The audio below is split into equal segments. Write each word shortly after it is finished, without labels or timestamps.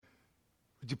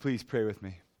Would you please pray with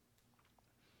me?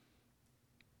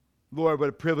 Lord, what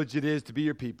a privilege it is to be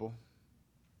your people,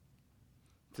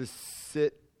 to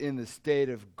sit in the state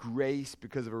of grace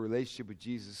because of a relationship with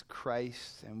Jesus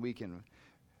Christ, and we can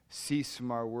cease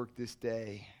from our work this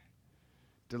day,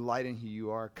 delight in who you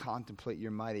are, contemplate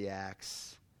your mighty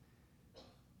acts,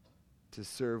 to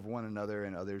serve one another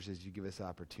and others as you give us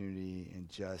opportunity, and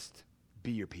just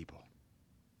be your people.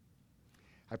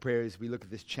 I pray as we look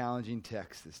at this challenging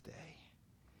text this day,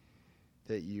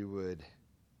 that you would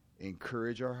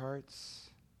encourage our hearts,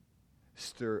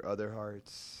 stir other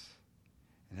hearts,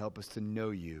 and help us to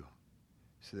know you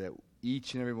so that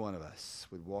each and every one of us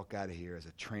would walk out of here as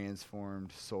a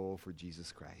transformed soul for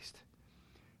Jesus Christ.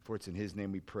 For it's in his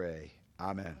name we pray.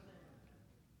 Amen.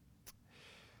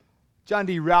 John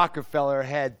D. Rockefeller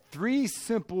had 3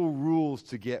 simple rules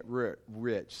to get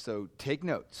rich. So take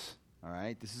notes, all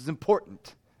right? This is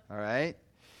important, all right?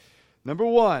 Number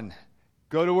 1,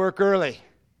 go to work early.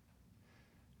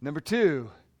 Number 2,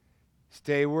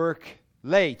 stay work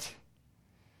late.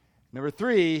 Number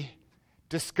 3,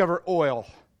 discover oil.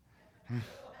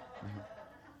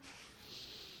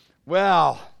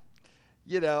 Well,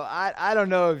 I don't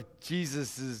know if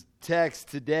Jesus' text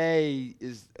today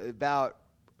is about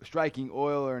striking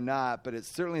oil or not, but it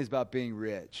certainly is about being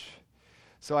rich.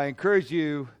 So I encourage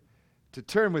you to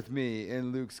turn with me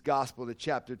in Luke's Gospel to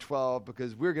chapter 12,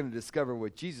 because we're going to discover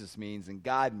what Jesus means and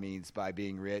God means by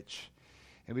being rich.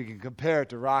 And we can compare it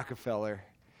to Rockefeller,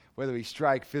 whether we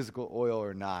strike physical oil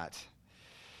or not.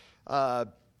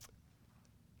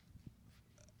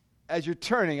 As you're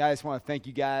turning, I just want to thank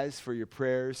you guys for your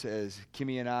prayers as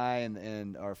Kimmy and I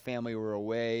and our family were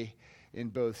away in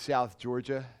both South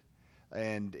Georgia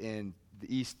and in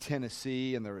the East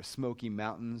Tennessee and the Smoky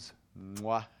Mountains.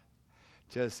 Mwah.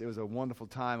 It was a wonderful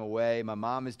time away. My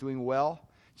mom is doing well.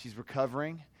 She's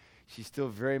recovering. She's still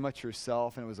very much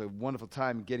herself, and it was a wonderful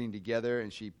time getting together,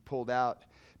 and she pulled out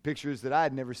pictures that I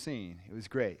had never seen. It was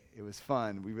great. It was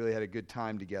fun. We really had a good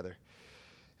time together.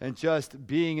 And just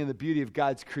being in the beauty of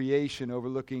God's creation,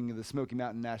 overlooking the Smoky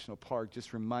Mountain National Park,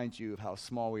 just reminds you of how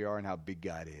small we are and how big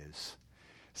God is.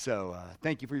 So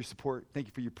thank you for your support. Thank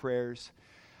you for your prayers.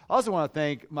 I also want to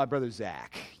thank my brother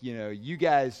Zach. You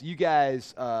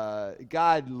guys,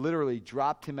 God literally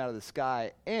dropped him out of the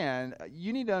sky. And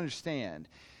you need to understand,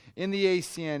 in the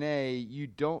ACNA, you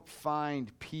don't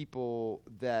find people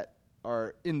that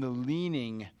are in the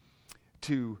leaning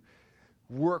to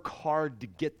work hard to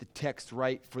get the text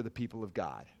right for the people of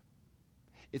God.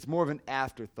 It's more of an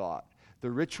afterthought. The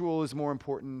ritual is more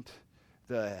important.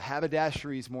 The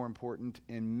haberdashery is more important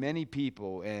in many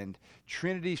people. And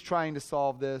Trinity's trying to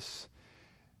solve this.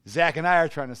 Zach and I are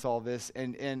trying to solve this.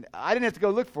 And I didn't have to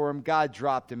go look for him. God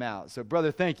dropped him out. So,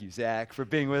 brother, thank you, Zach, for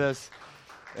being with us.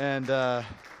 And I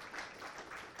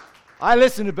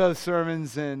listened to both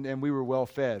sermons, and we were well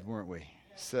fed, weren't we?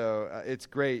 So it's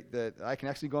great that I can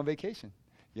actually go on vacation,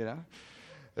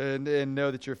 and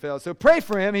know that you're fed. So pray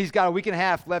for him. He's got a week and a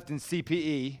half left in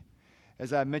CPE.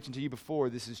 As I mentioned to you before,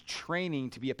 this is training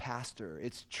to be a pastor.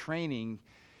 It's training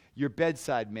your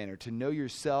bedside manner, to know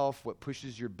yourself, what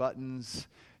pushes your buttons,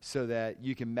 so that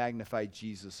you can magnify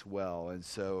Jesus well. And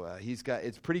so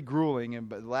it's pretty grueling,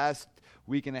 but the last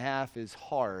week and a half is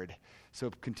hard. So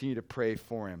continue to pray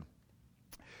for him.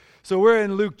 So we're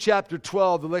in Luke chapter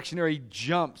 12. The lectionary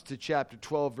jumps to chapter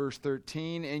 12, verse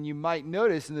 13. And you might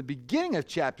notice in the beginning of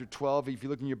chapter 12, if you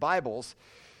look in your Bibles,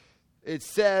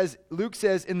 Luke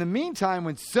says, in the meantime,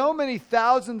 when so many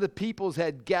thousands of peoples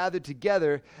had gathered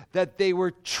together that they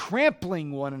were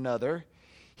trampling one another,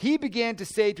 he began to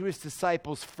say to his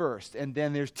disciples first. And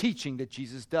then there's teaching that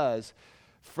Jesus does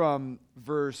from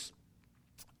verse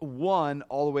 1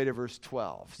 all the way to verse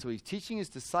 12. So he's teaching his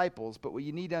disciples, but what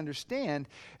you need to understand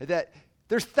is that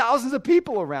there's thousands of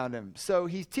people around him. So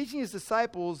he's teaching his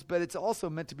disciples, but it's also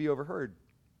meant to be overheard.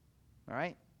 All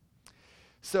right?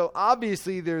 So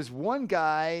obviously there's one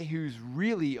guy who's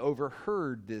really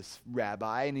overheard this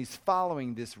rabbi, and he's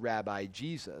following this rabbi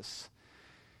Jesus.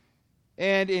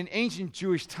 And in ancient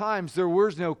Jewish times, there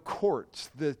was no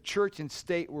courts. The church and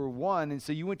state were one, and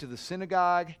so you went to the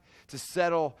synagogue to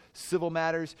settle civil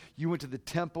matters. You went to the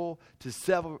temple to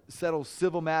settle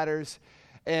civil matters.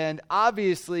 And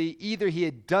obviously, either he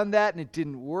had done that and it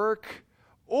didn't work,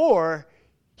 or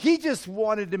he just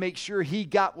wanted to make sure he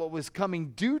got what was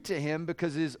coming due to him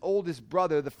because his oldest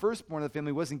brother, the firstborn of the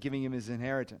family, wasn't giving him his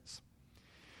inheritance.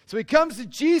 So he comes to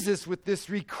Jesus with this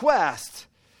request.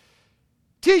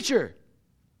 Teacher,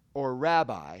 or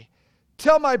rabbi,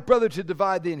 tell my brother to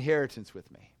divide the inheritance with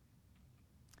me.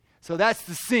 So that's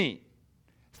the scene.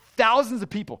 Thousands of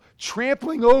people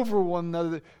trampling over one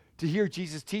another to hear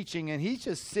Jesus teaching, and he's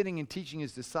just sitting and teaching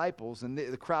his disciples, and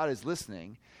the crowd is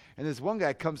listening. And this one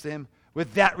guy comes to him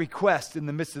with that request in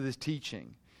the midst of this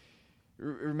teaching.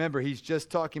 Remember, he's just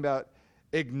talking about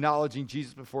acknowledging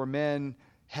Jesus before men.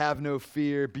 Have no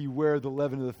fear. Beware the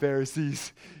leaven of the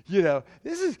Pharisees.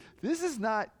 This is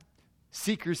not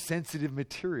seeker-sensitive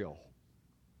material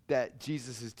that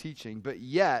Jesus is teaching, but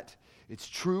yet it's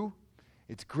true.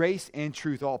 It's grace and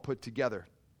truth all put together.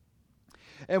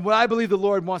 And what I believe the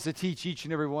Lord wants to teach each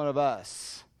and every one of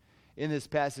us in this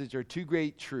passage are two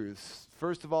great truths.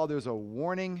 First of all, there's a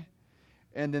warning,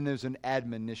 and then there's an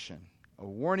admonition. A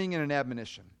warning and an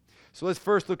admonition. So let's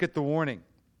first look at the warning.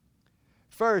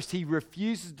 First, he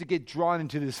refuses to get drawn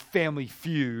into this family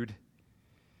feud.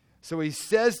 So he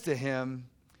says to him,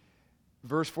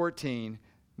 verse 14,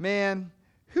 "Man,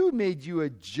 who made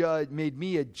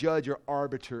me a judge or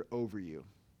arbiter over you?"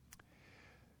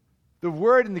 The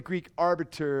word in the Greek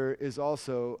arbiter is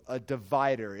also a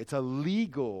divider. It's a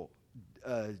legal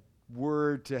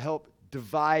word to help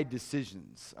divide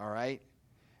decisions, all right?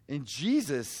 And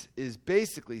Jesus is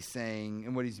basically saying,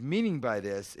 and what he's meaning by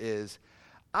this is,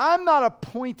 I'm not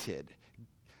appointed.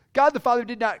 God the Father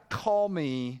did not call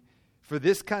me for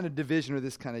this kind of division or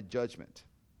this kind of judgment.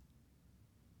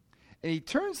 And he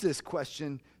turns this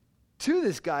question to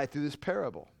this guy through this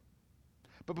parable.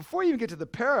 But before you even get to the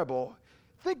parable,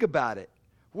 think about it.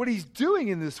 What he's doing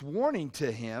in this warning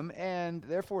to him, and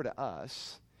therefore to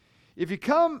us, if you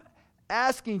come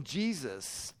asking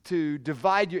Jesus to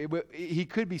divide he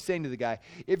could be saying to the guy,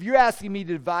 if you're asking me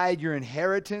to divide your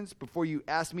inheritance before you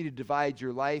ask me to divide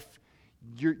your life,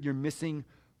 you're missing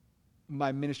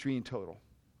my ministry in total.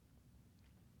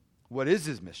 What is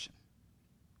his mission?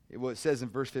 It says in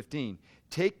verse 15,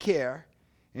 "Take care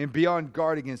and be on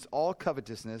guard against all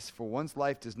covetousness, for one's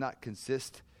life does not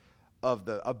consist of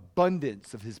the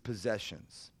abundance of his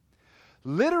possessions."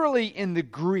 Literally in the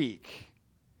Greek,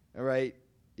 all right,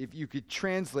 if you could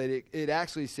translate it, it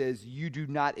actually says, you do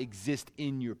not exist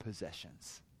in your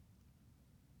possessions.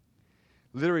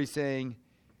 Literally saying,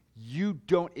 you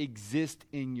don't exist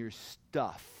in your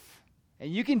stuff.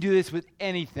 And you can do this with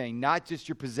anything, not just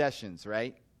your possessions,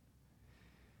 right?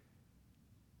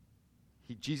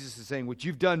 Jesus is saying, what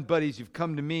you've done, buddies, you've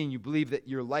come to me and you believe that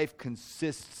your life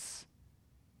consists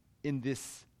in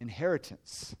this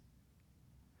inheritance.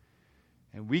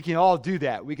 And we can all do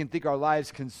that. We can think our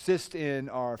lives consist in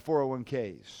our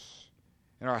 401ks,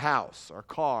 in our house, our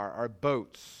car, our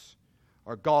boats,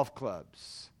 our golf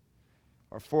clubs,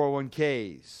 our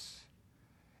 401ks,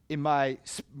 in my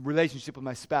relationship with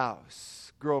my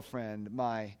spouse, girlfriend,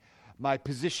 my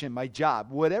position, my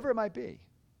job, whatever it might be.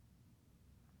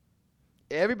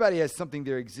 Everybody has something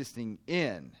they're existing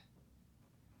in.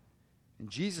 And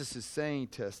Jesus is saying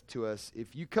to us,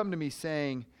 if you come to me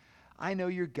saying, I know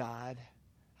you're God,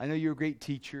 I know you're a great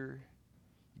teacher,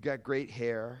 you got great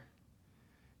hair,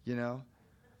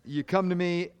 you come to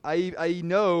me, I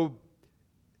know,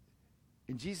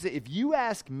 and Jesus said, if you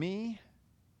ask me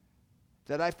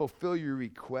that I fulfill your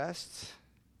requests,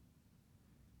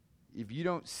 if you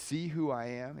don't see who I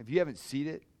am, if you haven't seen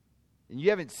it, and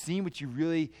you haven't seen what you're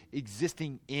really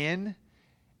existing in,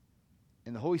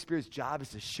 and the Holy Spirit's job is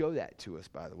to show that to us,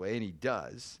 by the way, and he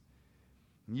does.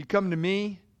 And you come to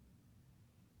me,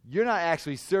 you're not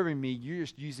actually serving me, you're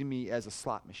just using me as a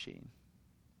slot machine.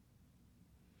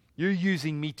 You're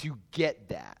using me to get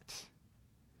that.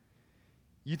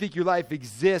 You think your life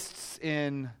exists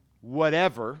in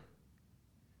whatever.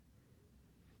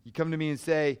 You come to me and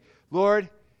say, Lord,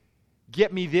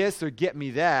 get me this or get me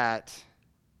that.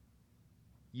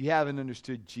 You haven't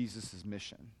understood Jesus'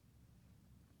 mission.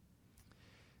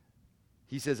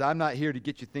 He says, I'm not here to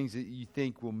get you things that you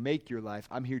think will make your life.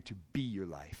 I'm here to be your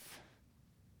life.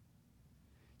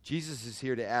 Jesus is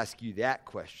here to ask you that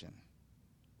question.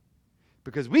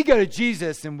 Because we go to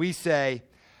Jesus and we say,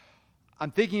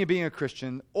 I'm thinking of being a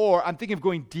Christian, or I'm thinking of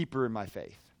going deeper in my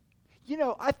faith.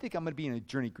 I think I'm going to be in a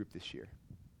journey group this year.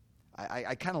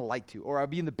 I kind of like to. Or I'll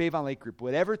be in the Bayvon Lake group.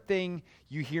 Whatever thing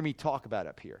you hear me talk about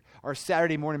up here. Our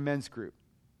Saturday morning men's group.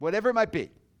 Whatever it might be.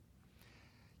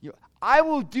 I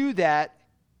will do that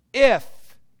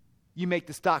if you make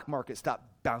the stock market stop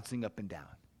bouncing up and down.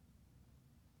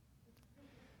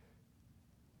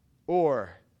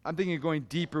 Or, I'm thinking of going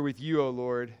deeper with you, O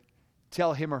Lord.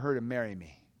 Tell him or her to marry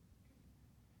me.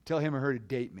 Tell him or her to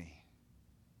date me.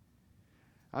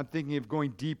 I'm thinking of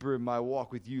going deeper in my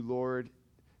walk with you, Lord.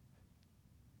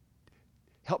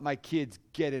 Help my kids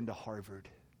get into Harvard.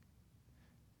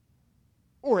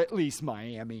 Or at least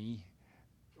Miami.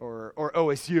 Or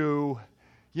OSU.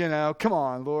 Come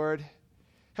on, Lord.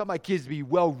 Help my kids be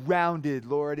well-rounded,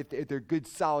 Lord, if they're good,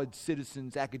 solid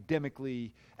citizens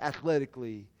academically,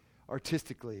 athletically,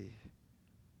 artistically.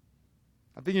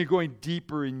 I'm thinking of going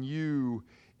deeper in you,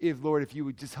 Lord, if you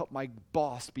would just help my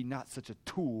boss be not such a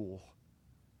tool.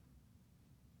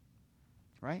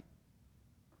 Right?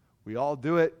 We all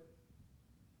do it.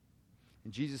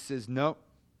 And Jesus says, no.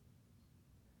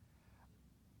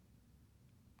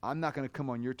 I'm not going to come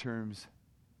on your terms.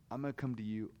 I'm going to come to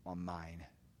you on mine.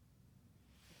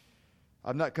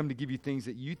 I've not come to give you things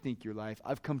that you think your life.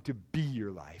 I've come to be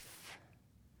your life.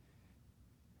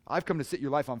 I've come to set your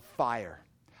life on fire.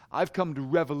 I've come to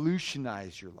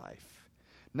revolutionize your life.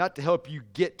 Not to help you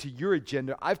get to your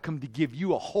agenda. I've come to give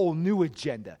you a whole new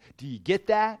agenda. Do you get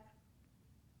that?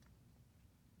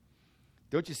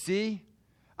 Don't you see?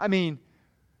 I mean,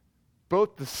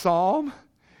 both the Psalm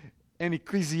and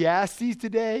Ecclesiastes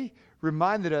today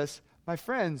reminded us, my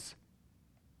friends,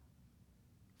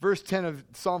 verse 10 of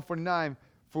Psalm 49,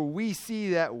 for we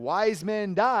see that wise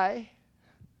men die,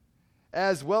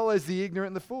 as well as the ignorant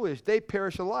and the foolish. They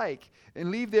perish alike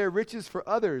and leave their riches for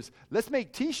others. Let's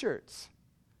make T-shirts.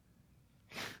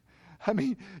 I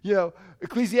mean,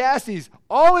 Ecclesiastes,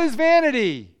 all is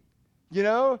vanity.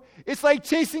 It's like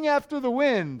chasing after the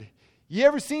wind. You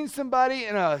ever seen somebody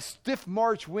in a stiff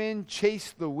March wind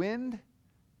chase the wind?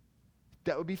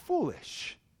 That would be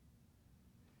foolish.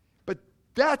 But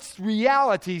that's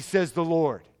reality, says the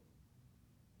Lord.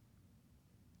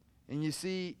 And you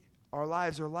see, our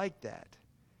lives are like that.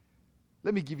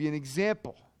 Let me give you an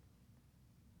example.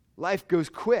 Life goes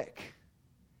quick.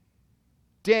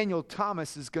 Daniel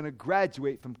Thomas is going to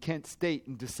graduate from Kent State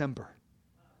in December.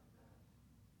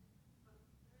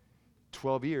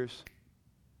 12 years.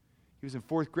 He was in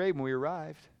 4th grade when we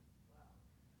arrived.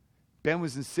 Ben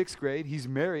was in 6th grade. He's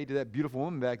married to that beautiful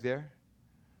woman back there.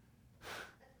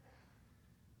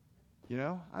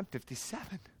 I'm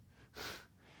 57.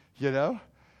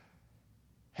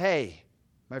 Hey,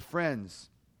 my friends,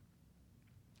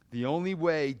 the only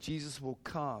way Jesus will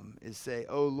come is say,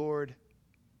 oh, Lord,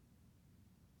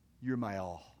 you're my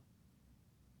all.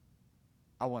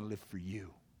 I want to live for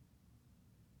you.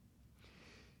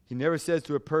 He never says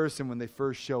to a person when they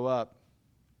first show up,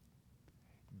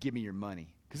 give me your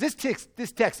money. Because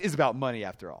this text is about money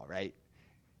after all, right?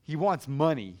 He wants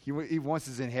money. He wants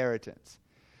his inheritance.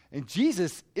 And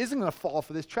Jesus isn't going to fall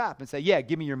for this trap and say, yeah,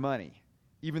 give me your money,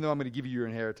 even though I'm going to give you your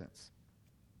inheritance.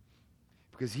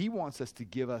 Because he wants us to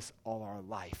give us all our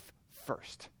life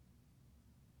first.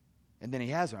 And then he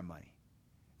has our money.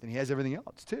 Then he has everything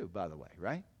else too, by the way,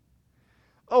 right?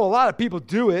 Oh, a lot of people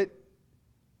do it.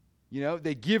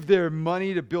 They give their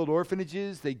money to build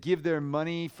orphanages. They give their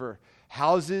money for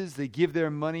houses. They give their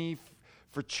money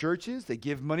for churches. They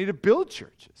give money to build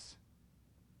churches.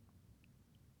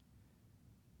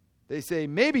 They say,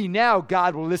 maybe now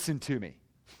God will listen to me.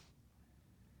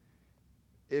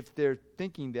 If they're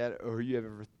thinking that, or you have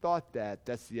ever thought that,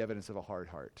 that's the evidence of a hard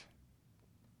heart.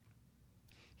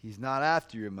 He's not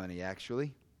after your money,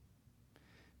 actually,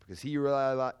 because he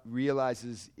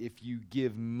realizes if you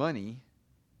give money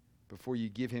before you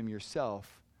give him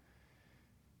yourself,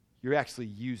 you're actually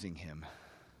using him.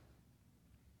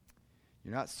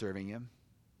 You're not serving him.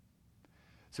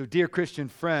 So, dear Christian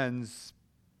friends,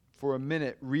 for a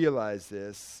minute, realize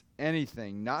this.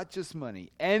 Anything, not just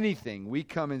money, anything we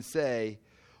come and say,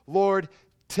 Lord,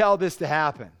 tell this to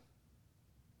happen.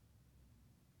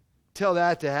 Tell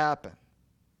that to happen.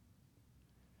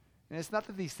 And it's not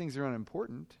that these things are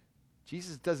unimportant.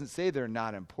 Jesus doesn't say they're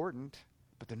not important,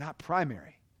 but they're not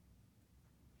primary.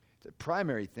 The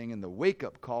primary thing and the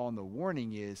wake-up call and the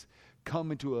warning is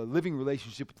come into a living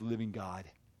relationship with the living God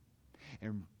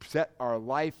and set our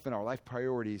life and our life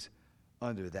priorities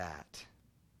under that.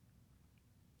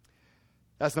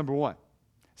 That's number one.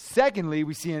 Secondly,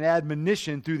 we see an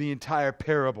admonition through the entire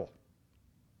parable.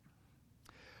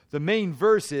 The main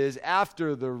verse is,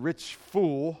 after the rich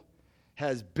fool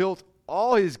has built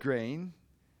all his grain,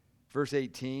 verse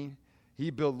 18, he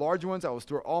built large ones. I will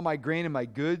store all my grain and my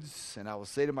goods, and I will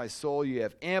say to my soul, you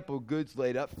have ample goods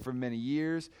laid up for many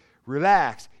years.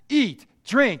 Relax, eat,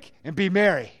 drink, and be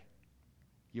merry.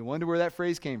 You wonder where that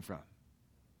phrase came from.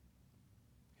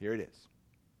 Here it is.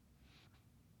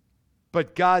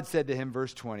 But God said to him,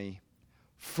 verse 20,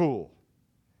 fool,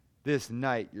 this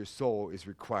night your soul is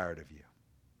required of you.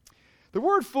 The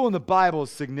word fool in the Bible is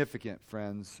significant,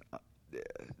 friends.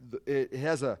 It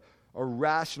has a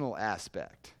rational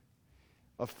aspect.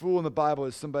 A fool in the Bible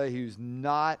is somebody who's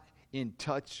not in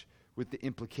touch with the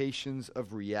implications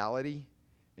of reality,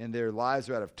 and their lives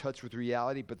are out of touch with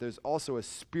reality, but there's also a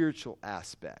spiritual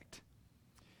aspect.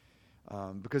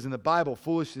 Because in the Bible,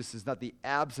 foolishness is not the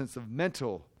absence of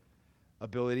mental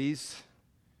abilities.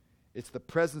 It's the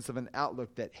presence of an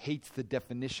outlook that hates the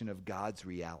definition of God's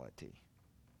reality.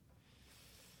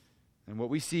 And what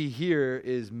we see here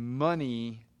is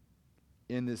money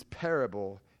in this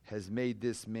parable has made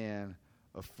this man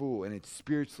a fool, and it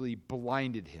spiritually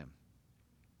blinded him.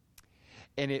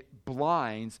 And it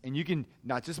blinds, and you can,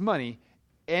 not just money,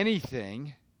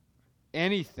 anything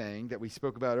that we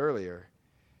spoke about earlier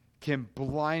can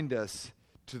blind us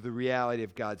to the reality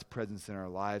of God's presence in our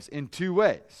lives in two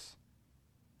ways,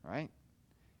 right?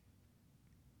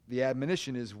 The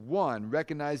admonition is, one,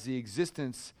 recognize the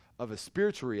existence of a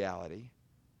spiritual reality,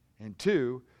 and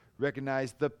two,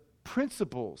 recognize the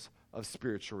principles of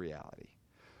spiritual reality.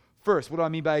 First, what do I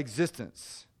mean by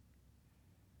existence?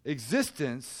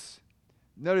 Existence,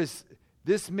 notice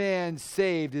this man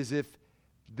saved as if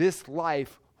this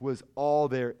life was all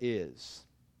there is.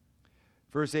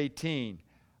 Verse 18,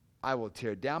 I will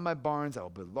tear down my barns, I will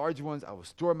build large ones, I will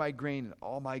store my grain and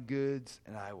all my goods,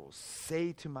 and I will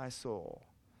say to my soul,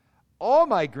 all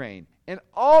my grain and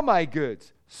all my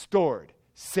goods stored,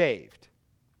 saved.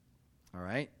 All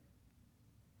right?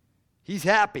 He's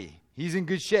happy. He's in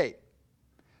good shape.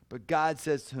 But God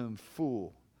says to him,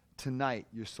 fool, tonight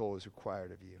your soul is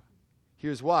required of you.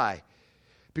 Here's why.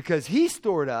 Because he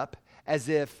stored up as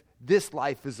if this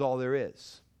life is all there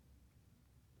is.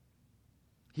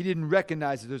 He didn't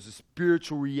recognize that there's a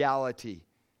spiritual reality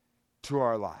to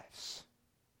our lives.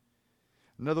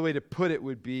 Another way to put it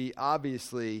would be,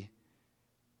 obviously,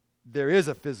 there is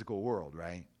a physical world,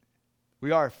 right?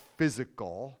 We are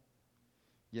physical,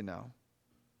 you know.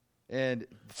 And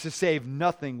to save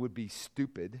nothing would be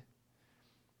stupid.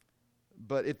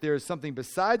 But if there is something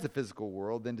besides the physical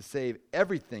world, then to save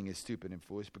everything is stupid and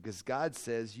foolish, because God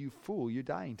says, you fool, you're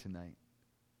dying tonight.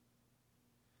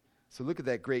 So look at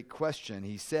that great question.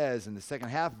 He says in the second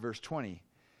half of verse 20,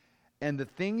 and the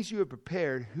things you have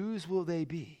prepared, whose will they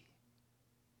be?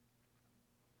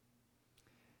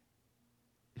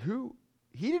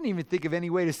 He didn't even think of any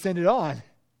way to send it on.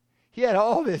 He had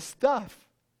all this stuff.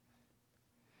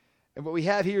 And what we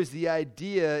have here is the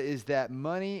idea is that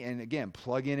money, and again,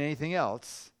 plug in anything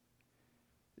else,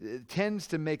 it tends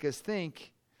to make us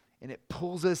think, and it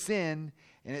pulls us in,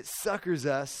 and it suckers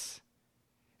us,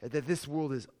 that this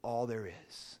world is all there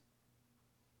is.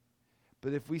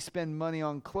 But if we spend money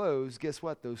on clothes, guess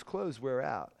what? Those clothes wear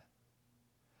out.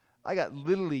 I got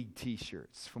Little League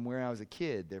t-shirts from where I was a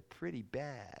kid. They're pretty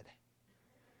bad.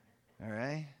 All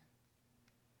right?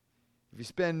 If you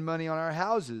spend money on our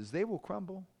houses, they will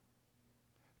crumble.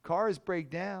 Cars break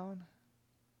down.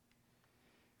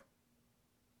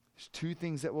 There's two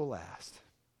things that will last.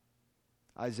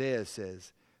 Isaiah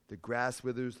says, the grass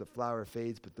withers, the flower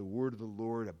fades, but the word of the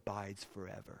Lord abides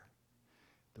forever.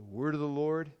 The word of the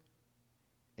Lord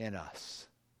and us.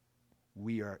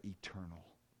 We are eternal.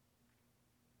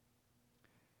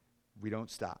 We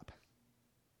don't stop.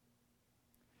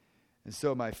 And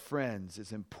so, my friends,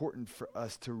 it's important for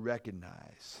us to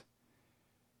recognize,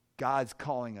 God's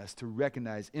calling us to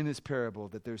recognize in this parable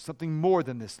that there's something more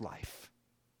than this life.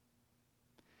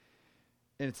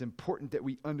 And it's important that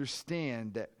we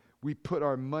understand that we put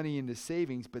our money into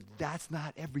savings, but that's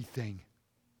not everything.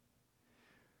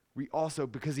 We also,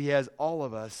 because he has all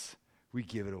of us, we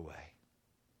give it away.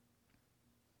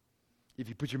 If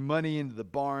you put your money into the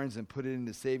barns and put it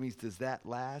into savings, does that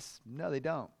last? No, they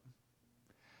don't.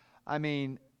 I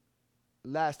mean,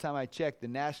 last time I checked, the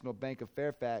National Bank of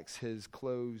Fairfax has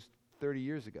closed 30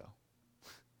 years ago.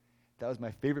 That was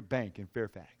my favorite bank in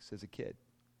Fairfax as a kid.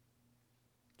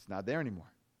 It's not there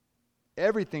anymore.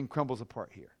 Everything crumbles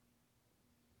apart here.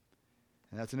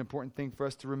 And that's an important thing for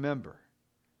us to remember.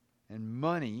 And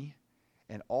money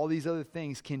and all these other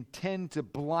things can tend to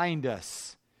blind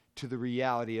us to the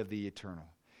reality of the eternal,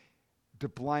 to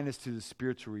blind us to the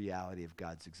spiritual reality of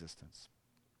God's existence.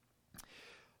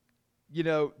 You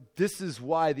know, this is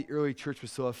why the early church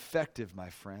was so effective, my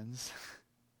friends.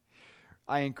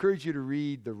 I encourage you to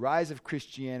read The Rise of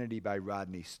Christianity by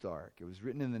Rodney Stark. It was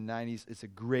written in the 90s. It's a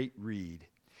great read.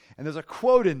 And there's a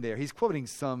quote in there. He's quoting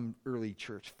some early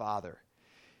church father.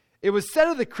 It was said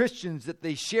of the Christians that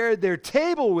they shared their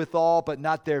table with all, but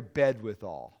not their bed with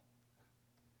all.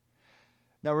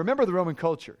 Now remember the Roman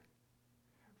culture.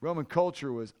 Roman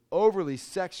culture was overly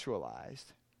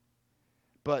sexualized.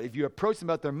 But if you approached them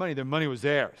about their money was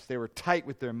theirs. They were tight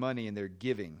with their money and their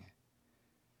giving.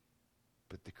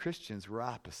 But the Christians were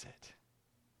opposite.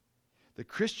 The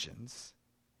Christians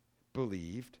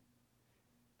believed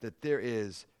that there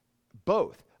is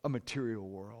both a material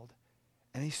world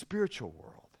and a spiritual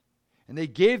world. And they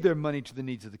gave their money to the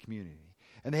needs of the community.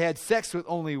 And they had sex with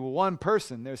only one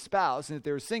person, their spouse. And if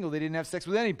they were single, they didn't have sex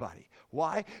with anybody.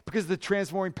 Why? Because of the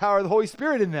transforming power of the Holy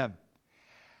Spirit in them.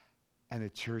 And the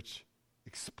church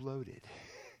exploded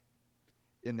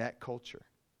in that culture.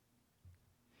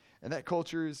 And that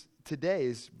culture today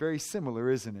is very similar,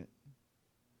 isn't it?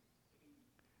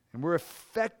 And we're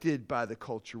affected by the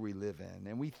culture we live in.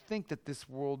 And we think that this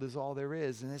world is all there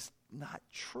is, and it's not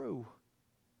true.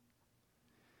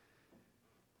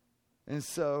 And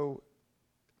so,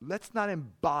 let's not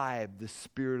imbibe the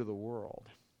spirit of the world.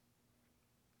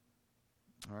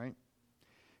 All right?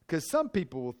 Because some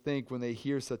people will think when they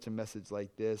hear such a message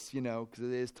like this, because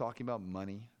it is talking about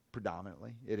money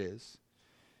predominantly. It is.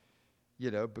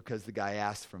 Because the guy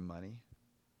asked for money.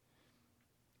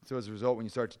 So as a result, when you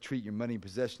start to treat your money and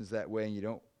possessions that way and you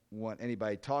don't want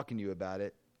anybody talking to you about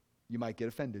it, you might get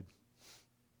offended.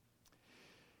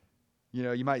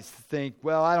 You might think,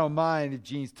 well, I don't mind if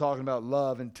Gene's talking about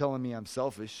love and telling me I'm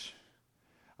selfish.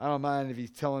 I don't mind if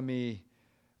he's telling me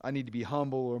I need to be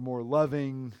humble or more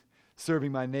loving,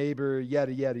 serving my neighbor,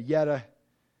 yada, yada, yada.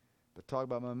 But talk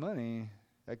about my money,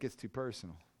 that gets too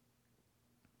personal.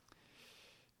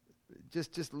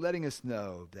 Just letting us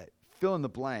know that fill in the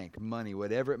blank, money,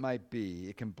 whatever it might be,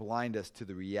 it can blind us to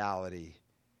the reality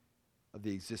of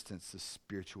the existence of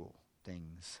spiritual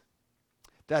things.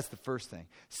 That's the first thing.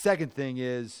 Second thing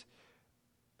is,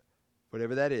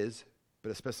 whatever that is,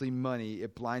 but especially money,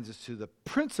 it blinds us to the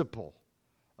principle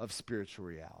of spiritual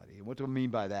reality. And what do I mean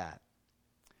by that?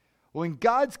 Well, in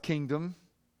God's kingdom,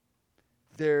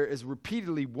 there is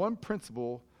repeatedly one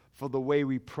principle for the way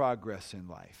we progress in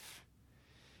life.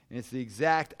 And it's the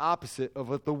exact opposite of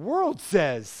what the world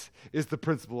says is the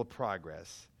principle of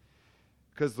progress.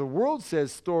 Because the world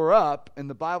says store up, and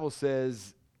the Bible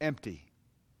says empty.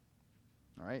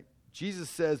 All right? Jesus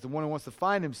says the one who wants to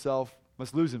find himself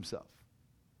must lose himself.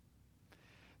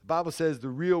 The Bible says the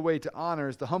real way to honor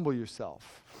is to humble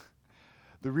yourself.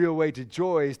 The real way to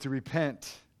joy is to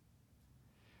repent.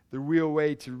 The real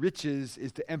way to riches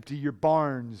is to empty your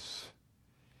barns.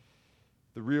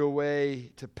 The real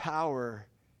way to power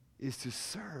is to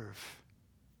serve.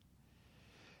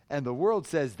 And the world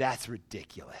says that's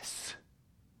ridiculous,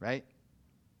 right?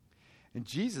 And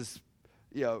Jesus,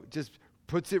 just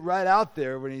puts it right out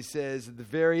there when he says at the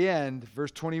very end,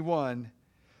 verse 21,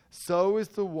 so is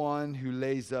the one who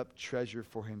lays up treasure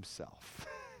for himself.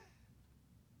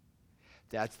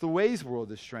 That's the way's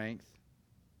world of strength.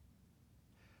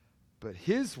 But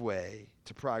his way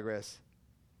to progress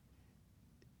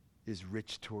is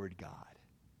rich toward God.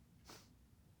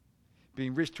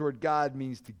 Being rich toward God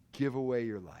means to give away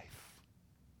your life.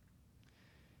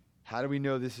 How do we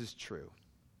know this is true?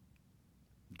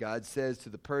 God says to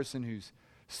the person who's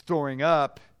storing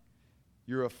up,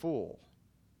 you're a fool.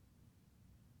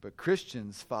 But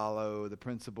Christians follow the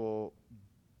principle,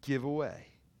 give away,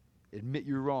 admit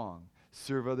you're wrong,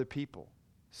 serve other people,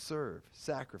 serve,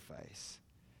 sacrifice,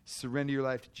 surrender your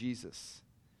life to Jesus.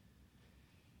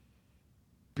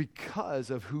 Because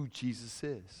of who Jesus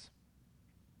is.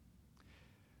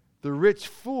 The rich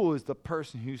fool is the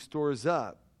person who stores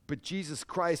up, but Jesus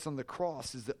Christ on the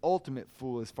cross is the ultimate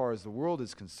fool as far as the world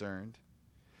is concerned.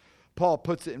 Paul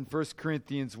puts it in 1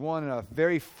 Corinthians 1 in a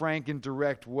very frank and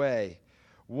direct way.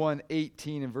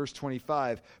 1:18 and verse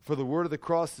 25. For the word of the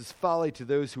cross is folly to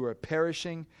those who are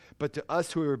perishing, but to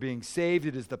us who are being saved,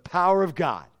 it is the power of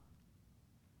God.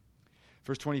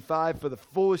 Verse 25, for the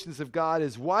foolishness of God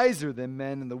is wiser than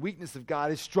men, and the weakness of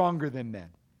God is stronger than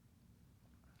men.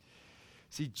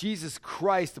 See, Jesus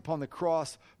Christ upon the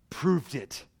cross proved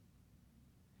it.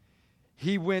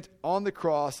 He went on the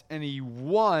cross and he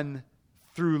won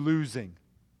through losing.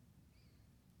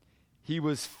 He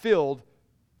was filled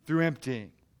through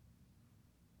emptying.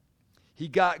 He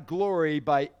got glory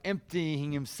by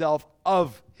emptying himself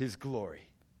of his glory.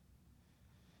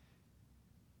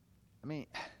 I mean,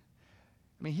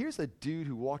 here's a dude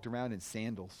who walked around in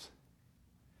sandals.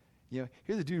 Here's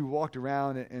a dude who walked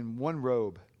around in one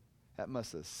robe. That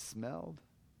must have smelled,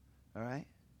 all right?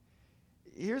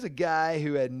 Here's a guy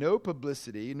who had no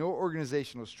publicity, no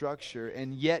organizational structure,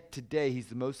 and yet today he's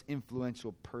the most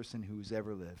influential person who's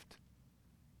ever lived.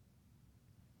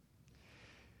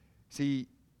 See,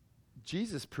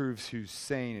 Jesus proves who's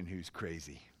sane and who's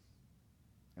crazy.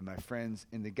 And my friends,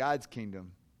 in the God's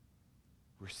kingdom,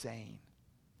 we're sane.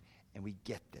 And we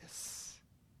get this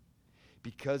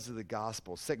because of the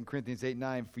gospel. 2 Corinthians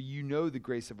 8:9, for you know the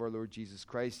grace of our Lord Jesus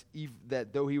Christ,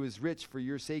 that though he was rich, for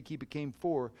your sake he became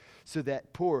poor, so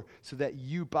that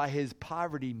you by his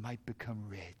poverty might become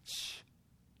rich.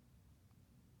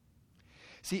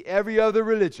 See, every other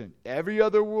religion, every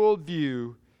other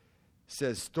worldview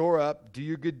says store up, do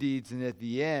your good deeds, and at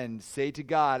the end say to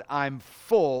God, I'm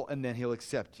full, and then he'll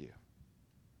accept you.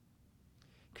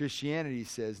 Christianity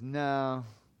says, no.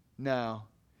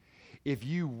 If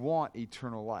you want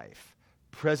eternal life,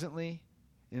 presently,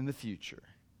 in the future,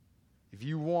 if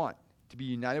you want to be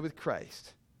united with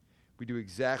Christ, we do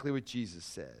exactly what Jesus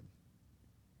said.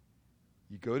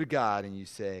 You go to God and you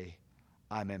say,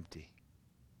 I'm empty.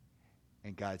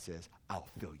 And God says, I'll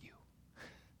fill you.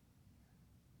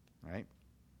 Right?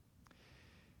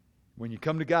 When you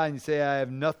come to God and you say, I have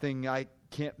nothing, I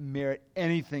can't merit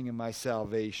anything in my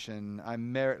salvation,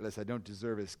 I'm meritless, I don't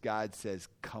deserve it, God says,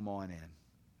 come on in.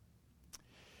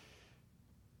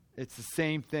 It's the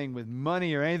same thing with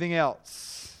money or anything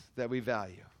else that we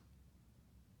value.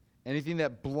 Anything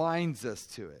that blinds us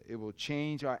to it, it will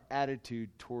change our attitude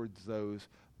towards those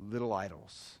little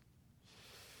idols.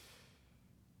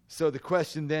 So the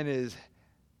question then is,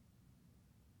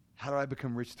 how do I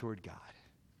become rich toward God?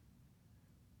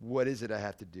 What is it I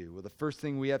have to do? Well, the first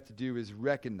thing we have to do is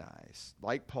recognize,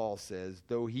 like Paul says,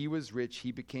 though he was rich,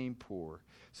 he became poor,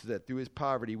 so that through his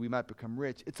poverty we might become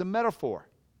rich. It's a metaphor.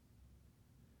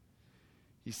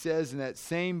 He says in that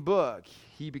same book,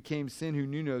 he became sin who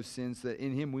knew no sin, so that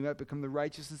in him we might become the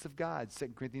righteousness of God,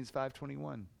 2 Corinthians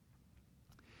 5:21.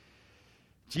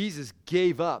 Jesus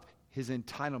gave up his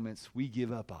entitlements, we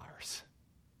give up ours.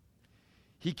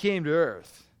 He came to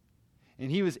earth, and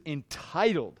he was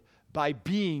entitled by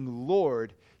being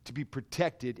Lord to be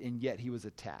protected, and yet he was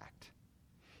attacked.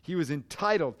 He was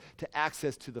entitled to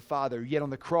access to the Father, yet on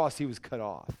the cross he was cut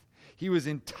off. He was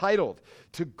entitled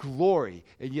to glory,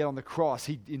 and yet on the cross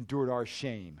he endured our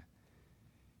shame.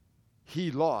 He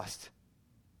lost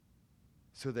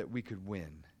so that we could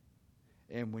win.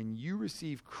 And when you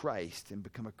receive Christ and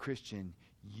become a Christian,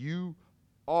 you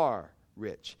are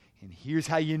rich. And here's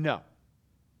how you know.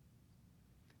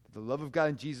 The love of God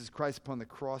in Jesus Christ upon the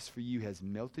cross for you has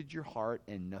melted your heart,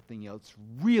 and nothing else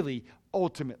really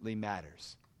ultimately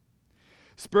matters.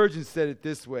 Spurgeon said it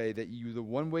this way, that the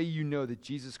one way you know that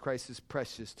Jesus Christ is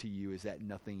precious to you is that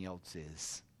nothing else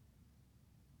is.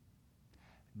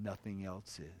 Nothing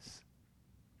else is.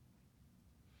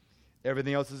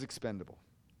 Everything else is expendable.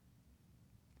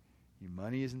 Your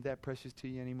money isn't that precious to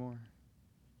you anymore.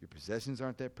 Your possessions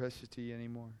aren't that precious to you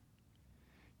anymore.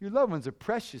 Your loved ones are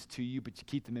precious to you, but you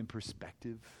keep them in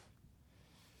perspective.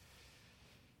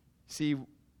 See,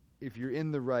 if you're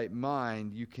in the right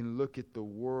mind, you can look at the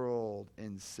world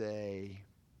and say,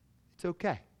 it's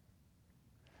okay.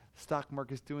 The stock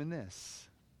market's doing this.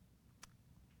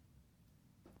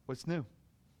 What's new?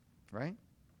 Right?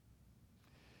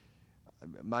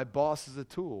 My boss is a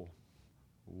tool.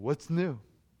 What's new?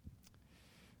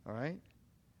 All right?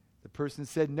 The person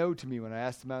said no to me when I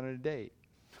asked him out on a date.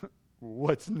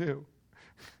 What's new?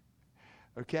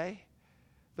 Okay?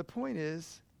 The point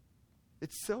is,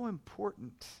 it's so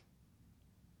important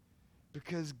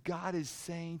because God is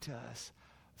saying to us,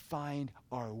 find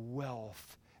our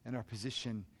wealth and our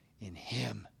position in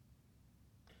Him.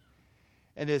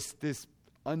 And this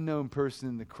unknown person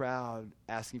in the crowd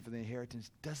asking for the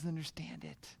inheritance doesn't understand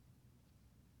it.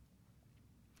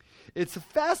 It's a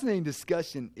fascinating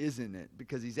discussion, isn't it?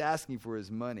 Because he's asking for his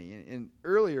money. And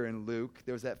earlier in Luke,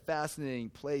 there was that fascinating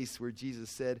place where Jesus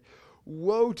said,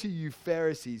 woe to you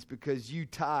Pharisees, because you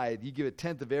tithe, you give a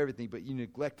tenth of everything, but you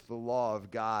neglect the law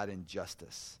of God and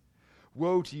justice.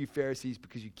 Woe to you Pharisees,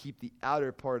 because you keep the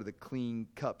outer part of the clean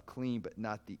cup clean, but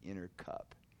not the inner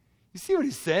cup. You see what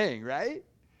he's saying, right?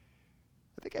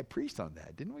 I think I preached on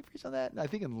that. Didn't we preach on that? I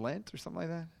think in Lent or something like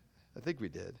that. I think we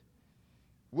did.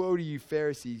 Woe to you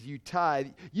Pharisees, you tithe,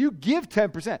 you give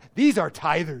 10%. These are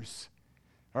tithers,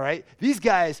 all right? These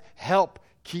guys help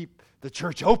keep the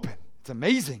church open. It's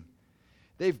amazing.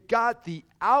 They've got the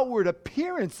outward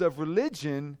appearance of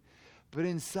religion, but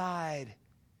inside,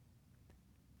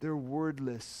 they're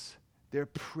wordless, they're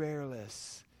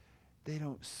prayerless. They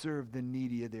don't serve the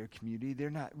needy of their community. They're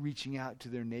not reaching out to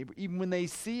their neighbor. Even when they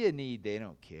see a need, they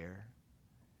don't care.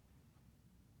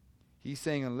 He's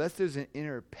saying unless there's an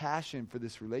inner passion for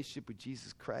this relationship with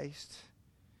Jesus Christ,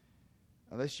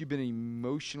 unless you've been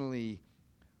emotionally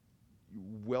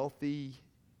wealthy,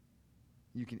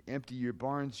 you can empty your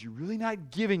barns, you're really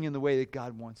not giving in the way that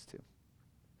God wants to.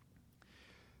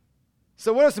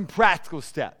 So what are some practical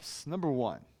steps? Number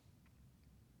one,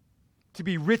 to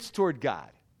be rich toward God.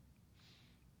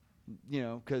 You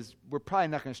know, because we're probably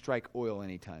not going to strike oil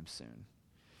anytime soon.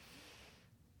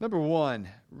 Number one,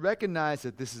 recognize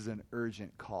that this is an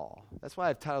urgent call. That's why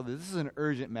I've titled this is an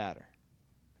urgent matter.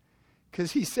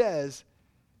 Because he says,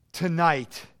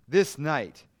 tonight, this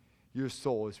night, your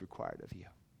soul is required of you.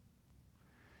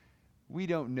 We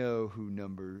don't know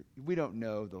we don't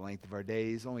know the length of our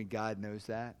days. Only God knows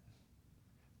that.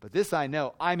 But this I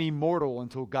know, I'm immortal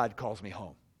until God calls me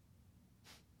home.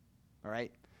 All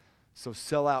right? So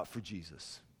sell out for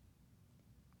Jesus.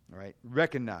 All right?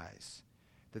 Recognize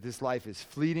that this life is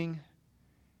fleeting.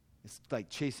 It's like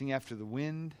chasing after the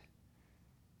wind.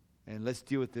 And let's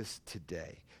deal with this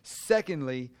today.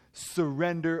 Secondly,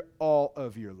 surrender all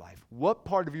of your life. What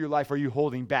part of your life are you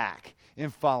holding back in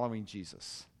following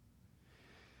Jesus?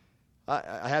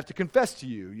 I have to confess to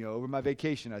you, over my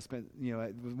vacation, I spent,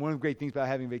 one of the great things about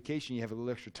having vacation, you have a little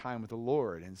extra time with the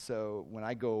Lord. And so when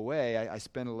I go away, I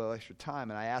spend a little extra time,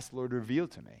 and I ask the Lord to reveal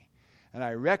to me. And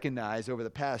I recognize over the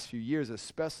past few years,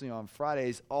 especially on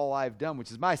Fridays, all I've done,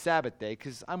 which is my Sabbath day,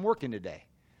 because I'm working today,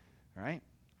 all right?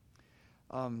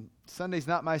 Sunday's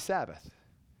not my Sabbath.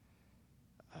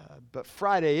 But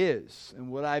Friday is. And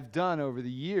what I've done over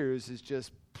the years is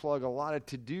just plug a lot of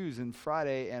to-dos in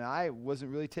Friday, and I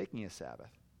wasn't really taking a Sabbath.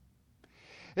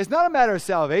 It's not a matter of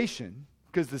salvation,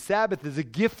 because the Sabbath is a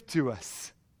gift to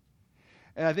us.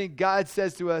 And I think God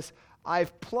says to us,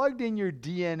 I've plugged in your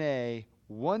DNA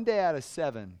 1 day out of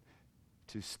 7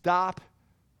 to stop,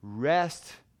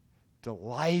 rest,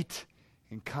 delight,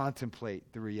 and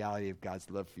contemplate the reality of God's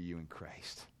love for you in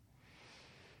Christ.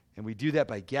 And we do that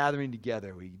by gathering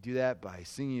together. We do that by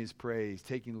singing his praise,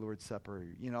 taking the Lord's Supper,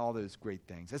 all those great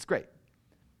things. That's great.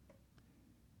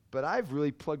 But I've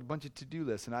really plugged a bunch of to-do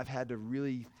lists, and I've had to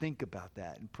really think about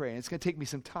that and pray. And it's going to take me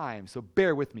some time, so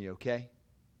bear with me, okay?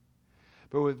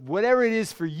 But with whatever it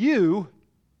is for you,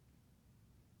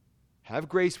 have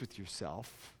grace with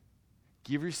yourself.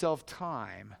 Give yourself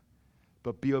time,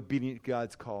 but be obedient to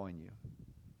God's calling you.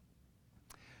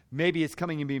 Maybe it's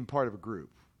coming and being part of a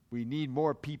group. We need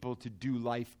more people to do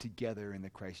life together in the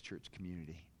Christ Church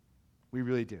community. We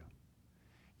really do.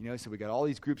 So we got all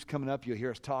these groups coming up. You'll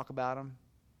hear us talk about them.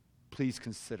 Please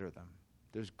consider them.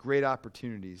 There's great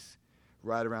opportunities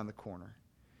right around the corner.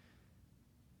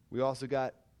 We also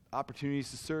got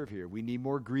opportunities to serve here. We need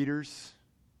more greeters,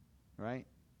 right?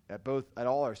 At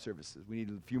all our services. We need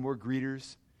a few more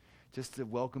greeters just to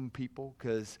welcome people,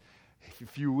 because in a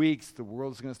few weeks, the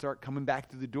world's going to start coming back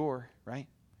to the door, right?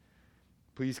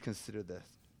 Please consider this.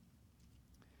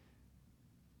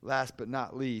 Last but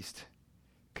not least,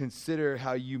 consider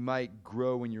how you might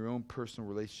grow in your own personal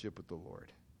relationship with the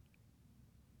Lord.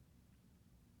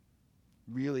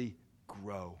 Really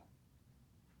grow.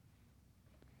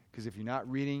 Because if you're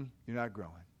not reading, you're not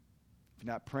growing. If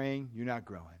you're not praying, you're not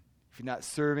growing. If you're not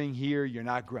serving here, you're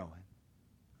not growing.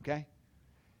 Okay?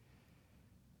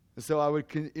 And so I would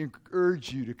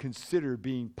urge you to consider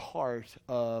being part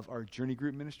of our Journey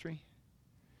Group ministry.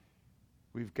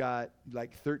 We've got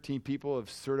like 13 people of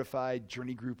certified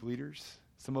Journey Group leaders.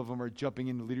 Some of them are jumping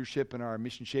into leadership in our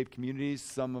mission-shaped communities.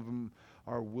 Some of them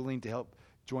are willing to help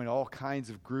join all kinds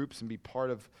of groups and be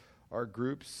part of our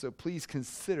groups. So please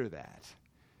consider that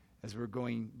as we're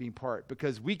being part.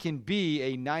 Because we can be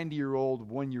a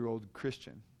 90-year-old, 1-year-old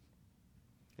Christian.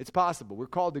 It's possible. We're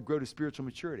called to grow to spiritual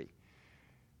maturity.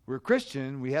 We're a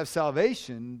Christian, we have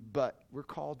salvation, but we're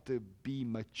called to be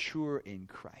mature in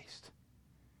Christ.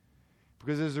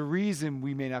 Because there's a reason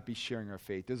we may not be sharing our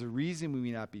faith. There's a reason we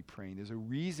may not be praying. There's a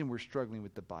reason we're struggling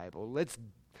with the Bible.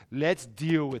 Let's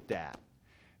deal with that.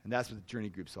 And that's what the Journey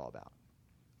Group's all about.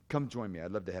 Come join me.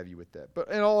 I'd love to have you with that. But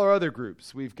in all our other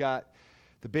groups, we've got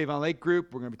the Bayvon Lake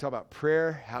group. We're going to be talking about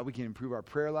prayer, how we can improve our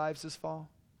prayer lives this fall.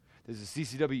 There's a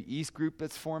CCW East group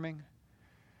that's forming.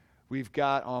 We've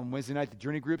got on Wednesday night the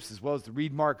Journey Groups, as well as the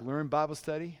Read, Mark, Learn Bible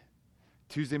Study.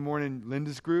 Tuesday morning,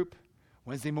 Linda's group.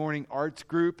 Wednesday morning, Arts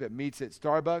group that meets at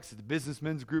Starbucks. The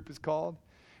Businessmen's group is called.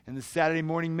 And the Saturday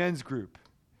morning men's group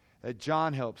that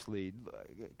John helps lead.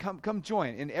 Come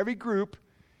join. And every group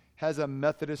has a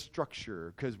Methodist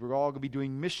structure, because we're all going to be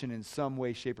doing mission in some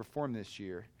way, shape, or form this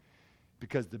year,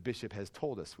 because the bishop has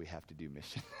told us we have to do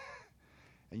mission.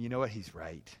 And you know what? He's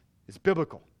right. It's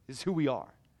biblical. It's who we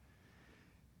are.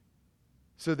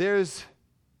 So there's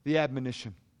the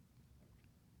admonition.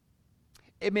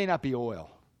 It may not be oil,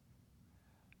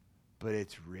 but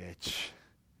it's rich.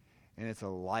 And it's a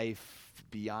life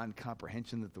beyond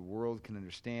comprehension that the world can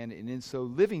understand. And in so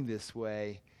living this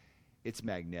way, it's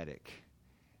magnetic.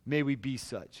 May we be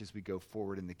such as we go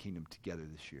forward in the kingdom together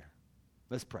this year.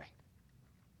 Let's pray.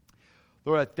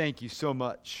 Lord, I thank you so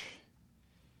much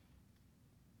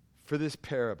for this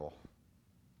parable.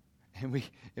 And we,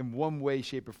 in one way,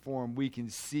 shape, or form, we can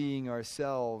seeing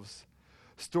ourselves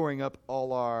storing up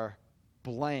all our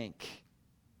blank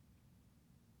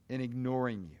and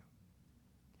ignoring you.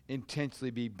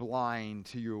 Intentionally be blind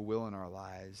to your will in our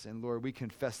lives. And Lord, we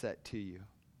confess that to you,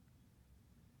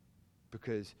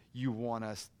 because you want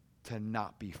us to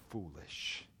not be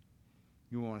foolish.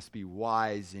 You want us to be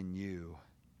wise in you,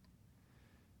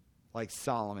 like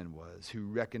Solomon was, who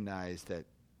recognized that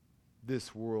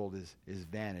this world is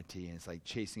vanity, and it's like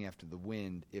chasing after the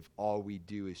wind if all we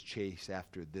do is chase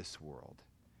after this world.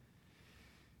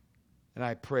 And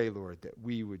I pray, Lord, that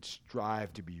we would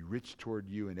strive to be rich toward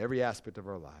you in every aspect of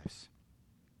our lives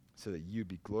so that you'd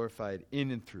be glorified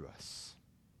in and through us.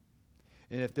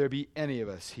 And if there be any of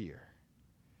us here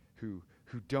who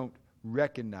don't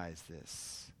recognize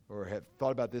this or have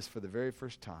thought about this for the very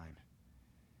first time,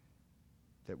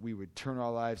 that we would turn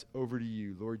our lives over to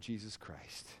you, Lord Jesus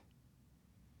Christ.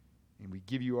 And we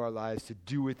give you our lives to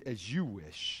do it as you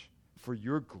wish for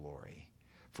your glory.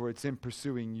 For it's in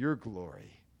pursuing your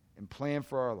glory and plan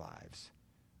for our lives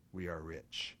we are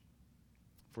rich.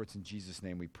 For it's in Jesus'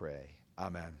 name we pray.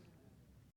 Amen.